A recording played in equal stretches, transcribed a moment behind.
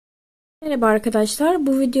Merhaba arkadaşlar.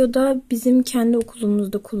 Bu videoda bizim kendi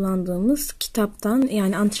okulumuzda kullandığımız kitaptan,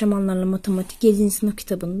 yani Antrenmanlarla Matematik 7. sınıf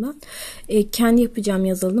kitabından kendi yapacağım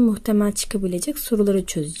yazılı muhtemel çıkabilecek soruları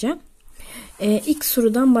çözeceğim. İlk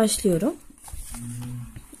sorudan başlıyorum.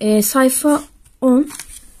 Sayfa 10,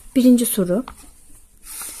 birinci soru.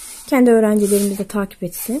 Kendi öğrencilerimiz de takip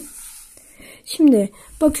etsin. Şimdi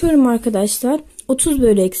bakıyorum arkadaşlar. 30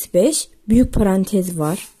 bölü eksi 5 büyük parantez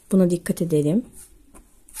var. Buna dikkat edelim.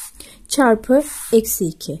 Çarpı eksi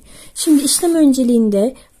 2. Şimdi işlem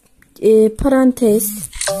önceliğinde parantez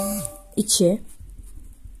içi,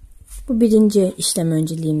 bu birinci işlem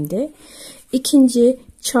önceliğimdi. İkinci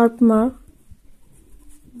çarpma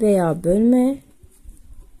veya bölme.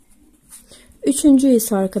 Üçüncü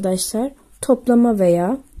ise arkadaşlar toplama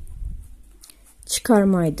veya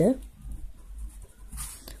çıkarmaydı.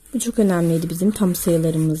 Bu çok önemliydi bizim tam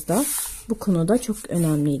sayılarımızda. Bu konuda çok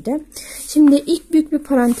önemliydi. Şimdi ilk büyük bir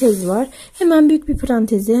parantez var. Hemen büyük bir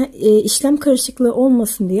paranteze işlem karışıklığı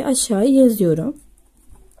olmasın diye aşağıya yazıyorum.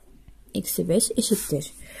 Eksi 5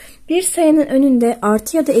 eşittir. Bir sayının önünde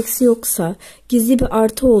artı ya da eksi yoksa gizli bir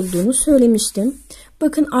artı olduğunu söylemiştim.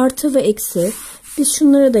 Bakın artı ve eksi. Biz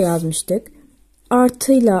şunları da yazmıştık.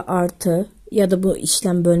 Artıyla artı ya da bu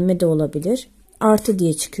işlem bölme de olabilir. Artı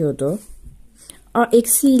diye çıkıyordu.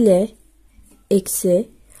 Eksi ile eksi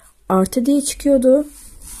artı diye çıkıyordu.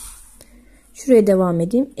 Şuraya devam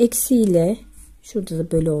edeyim. Eksi ile şurada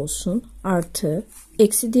da bölü olsun. Artı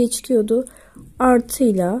eksi diye çıkıyordu.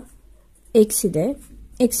 Artıyla eksi de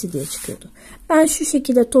eksi diye çıkıyordu. Ben şu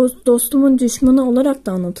şekilde dostumun düşmanı olarak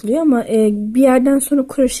da anlatılıyor ama bir yerden sonra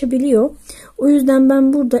karışabiliyor. O yüzden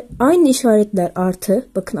ben burada aynı işaretler artı.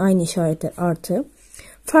 Bakın aynı işaretler artı.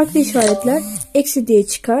 Farklı işaretler eksi diye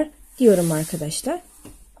çıkar diyorum arkadaşlar.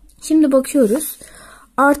 Şimdi bakıyoruz.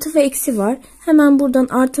 Artı ve eksi var. Hemen buradan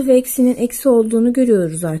artı ve eksinin eksi olduğunu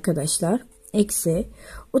görüyoruz arkadaşlar. Eksi.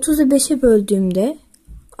 30'u 5'e böldüğümde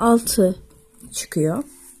 6 çıkıyor.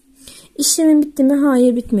 İşlemin bitti mi?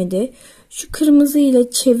 Hayır, bitmedi. Şu kırmızı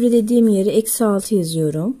ile çevrelediğim yeri eksi 6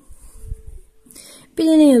 yazıyorum. Bir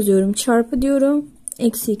de ne yazıyorum? Çarpı diyorum.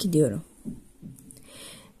 Eksi 2 diyorum.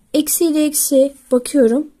 Eksi ile eksi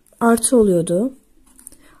bakıyorum. Artı oluyordu.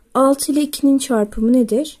 6 ile 2'nin çarpımı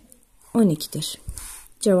nedir? 12'dir.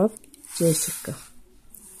 Cevap C şıkkı.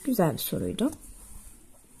 Güzel bir soruydu.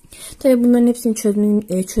 Tabii bunların hepsini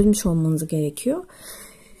çözmüş olmanız gerekiyor.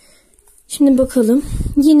 Şimdi bakalım.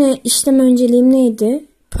 Yine işlem önceliğim neydi?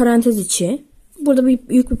 Parantez içi. Burada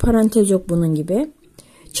büyük bir parantez yok bunun gibi.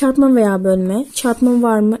 Çarpma veya bölme. Çarpma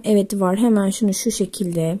var mı? Evet var. Hemen şunu şu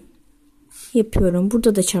şekilde yapıyorum.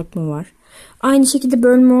 Burada da çarpma var. Aynı şekilde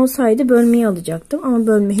bölme olsaydı bölmeyi alacaktım. Ama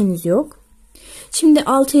bölme henüz yok. Şimdi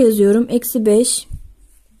 6 yazıyorum. Eksi 5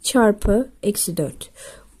 çarpı eksi 4.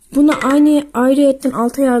 Bunu ayrıyetten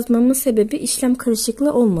alta yazmamın sebebi işlem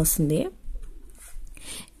karışıklığı olmasın diye.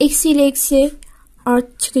 Eksi ile eksi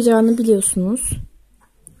art çıkacağını biliyorsunuz.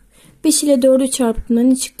 5 ile 4'ü çarptığımda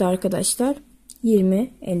ne çıktı arkadaşlar?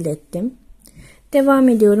 20 elde ettim. Devam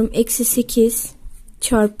ediyorum. Eksi 8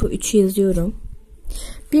 çarpı 3'ü yazıyorum.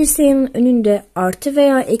 Bir sayının önünde artı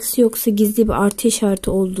veya eksi yoksa gizli bir artı işareti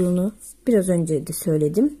olduğunu biraz önce de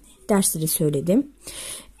söyledim. Derste de söyledim.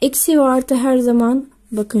 Eksi ve artı her zaman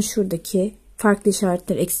bakın şuradaki farklı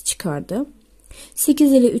işaretler eksi çıkardı.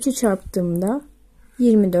 8 ile 3'ü çarptığımda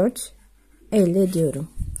 24 elde ediyorum.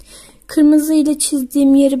 Kırmızı ile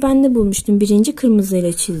çizdiğim yeri ben de bulmuştum. Birinci kırmızı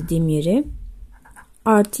ile çizdiğim yeri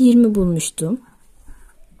artı 20 bulmuştum.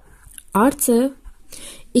 Artı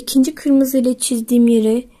ikinci kırmızı ile çizdiğim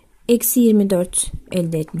yeri eksi 24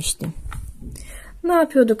 elde etmiştim. Ne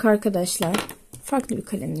yapıyorduk arkadaşlar? Farklı bir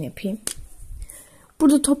kalemle yapayım.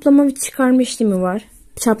 Burada toplama ve çıkarma işlemi var.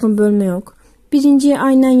 Çarpma bölme yok. Birinciyi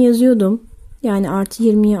aynen yazıyordum. Yani artı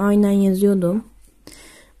 20'yi aynen yazıyordum.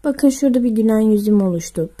 Bakın şurada bir gülen yüzüm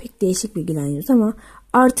oluştu. Pek değişik bir gülen yüz ama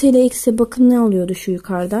artı ile eksi bakın ne oluyordu şu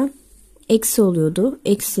yukarıdan? Eksi oluyordu.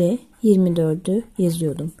 Eksi 24'ü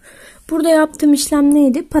yazıyordum. Burada yaptığım işlem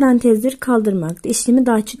neydi? Parantezleri kaldırmaktı. İşlemi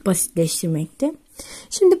daha çok basitleştirmekti.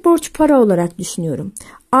 Şimdi borç para olarak düşünüyorum.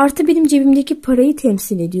 Artı benim cebimdeki parayı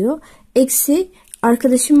temsil ediyor. Eksi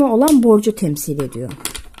arkadaşıma olan borcu temsil ediyor.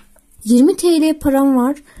 20 TL param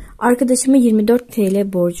var. Arkadaşıma 24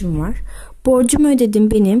 TL borcum var. Borcumu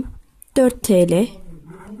ödedim, benim 4 TL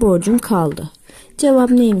borcum kaldı. Cevap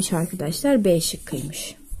neymiş arkadaşlar? B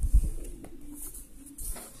şıkkıymış.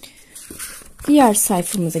 Diğer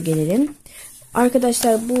sayfamıza gelelim.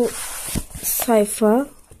 Arkadaşlar bu sayfa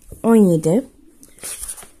 17.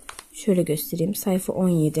 Şöyle göstereyim. Sayfa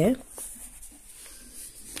 17.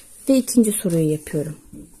 Ve ikinci soruyu yapıyorum.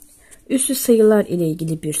 Üslü sayılar ile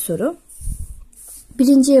ilgili bir soru.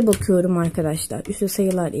 Birinciye bakıyorum arkadaşlar. Üslü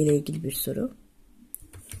sayılar ile ilgili bir soru.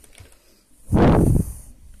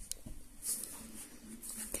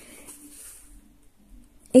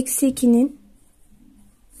 Eksi 2'nin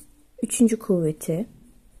 3. kuvveti.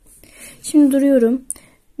 Şimdi duruyorum.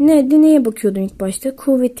 Neye bakıyordum ilk başta?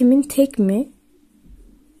 Kuvvetimin tek mi,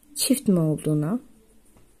 çift mi olduğuna.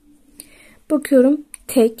 Bakıyorum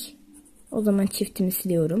tek. O zaman çiftimi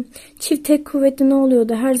siliyorum. Çift tek kuvvetli ne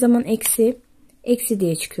oluyordu? Her zaman eksi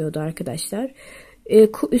diye çıkıyordu arkadaşlar.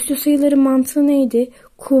 Üslü sayıların mantığı neydi?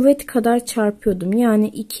 Kuvvet kadar çarpıyordum. Yani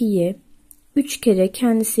 2'yi 3 kere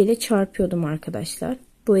kendisiyle çarpıyordum arkadaşlar.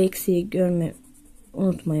 Bu eksiği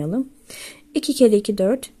unutmayalım. 2 kere 2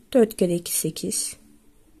 4. 4 kere 2 8.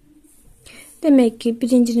 Demek ki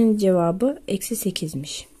birincinin cevabı eksi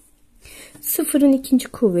 8'miş. Sıfırın 2.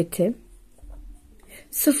 kuvveti.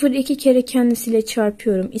 0 2 kere kendisiyle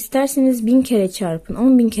çarpıyorum. İsterseniz 1000 kere çarpın.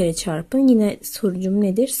 10.000 kere çarpın. Yine sonucum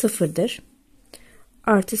nedir? 0'dır.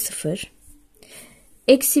 Artı 0.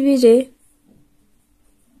 Eksi 1'i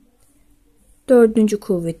 4.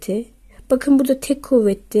 kuvveti. Bakın burada tek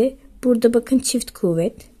kuvvetti. Burada bakın çift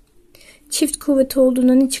kuvvet. Çift kuvvet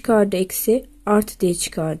olduğunda ne çıkardı? Eksi. Artı diye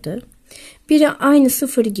çıkardı. Biri aynı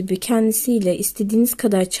 0 gibi kendisiyle istediğiniz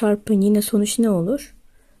kadar çarpın. Yine sonuç ne olur?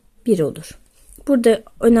 1 olur. Burada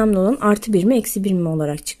önemli olan artı 1 mi eksi 1 mi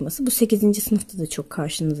olarak çıkması. Bu 8. sınıfta da çok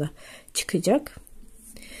karşınıza çıkacak.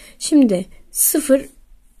 Şimdi 0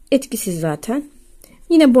 etkisiz zaten.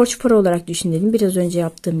 Yine borç para olarak düşünelim. Biraz önce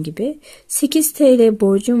yaptığım gibi. 8 TL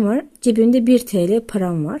borcum var. Cebimde 1 TL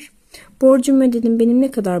param var. Borcum ödedim. Benim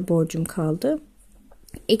ne kadar borcum kaldı?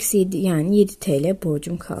 Eksi 7 yani 7 TL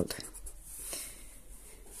borcum kaldı.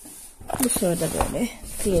 Bu soruda böyle.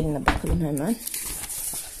 Diğerine bakalım hemen.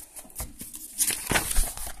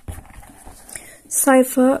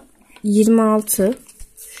 Sayfa 26.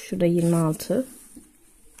 Şurada 26.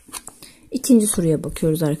 İkinci soruya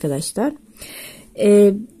bakıyoruz arkadaşlar.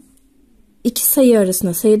 İki sayı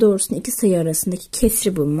arasında, sayı doğrusunda iki sayı arasındaki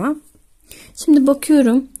kesri bulma. Şimdi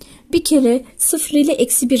bakıyorum. Bir kere 0 ile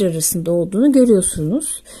eksi 1 arasında olduğunu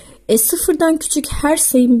görüyorsunuz. Sıfırdan küçük her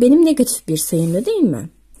sayım benim negatif bir sayımda değil mi?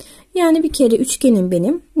 Yani bir kere üçgenim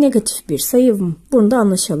benim negatif bir sayım. Bunu da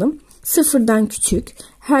anlaşalım. Sıfırdan küçük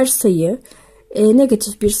her sayı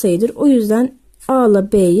negatif bir sayıdır. O yüzden A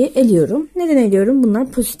ile B'yi eliyorum. Neden eliyorum?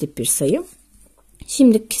 Bunlar pozitif bir sayı.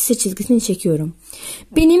 Şimdi kısa çizgisini çekiyorum.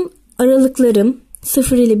 Benim aralıklarım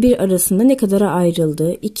 0 ile 1 arasında ne kadara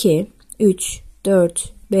ayrıldı? 2, 3,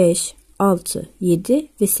 4, 5, 6, 7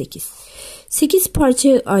 ve 8. 8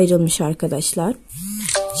 parçaya ayrılmış arkadaşlar.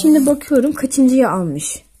 Şimdi bakıyorum kaçıncıyı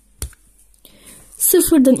almış.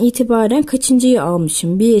 Sıfırdan itibaren kaçıncıyı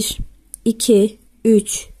almışım? 1, 2,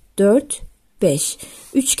 3, 4, 5.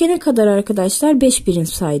 Üçgene kadar arkadaşlar 5 birim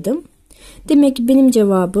saydım. Demek ki benim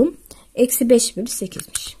cevabım eksi 5 bölü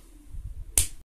 8'miş.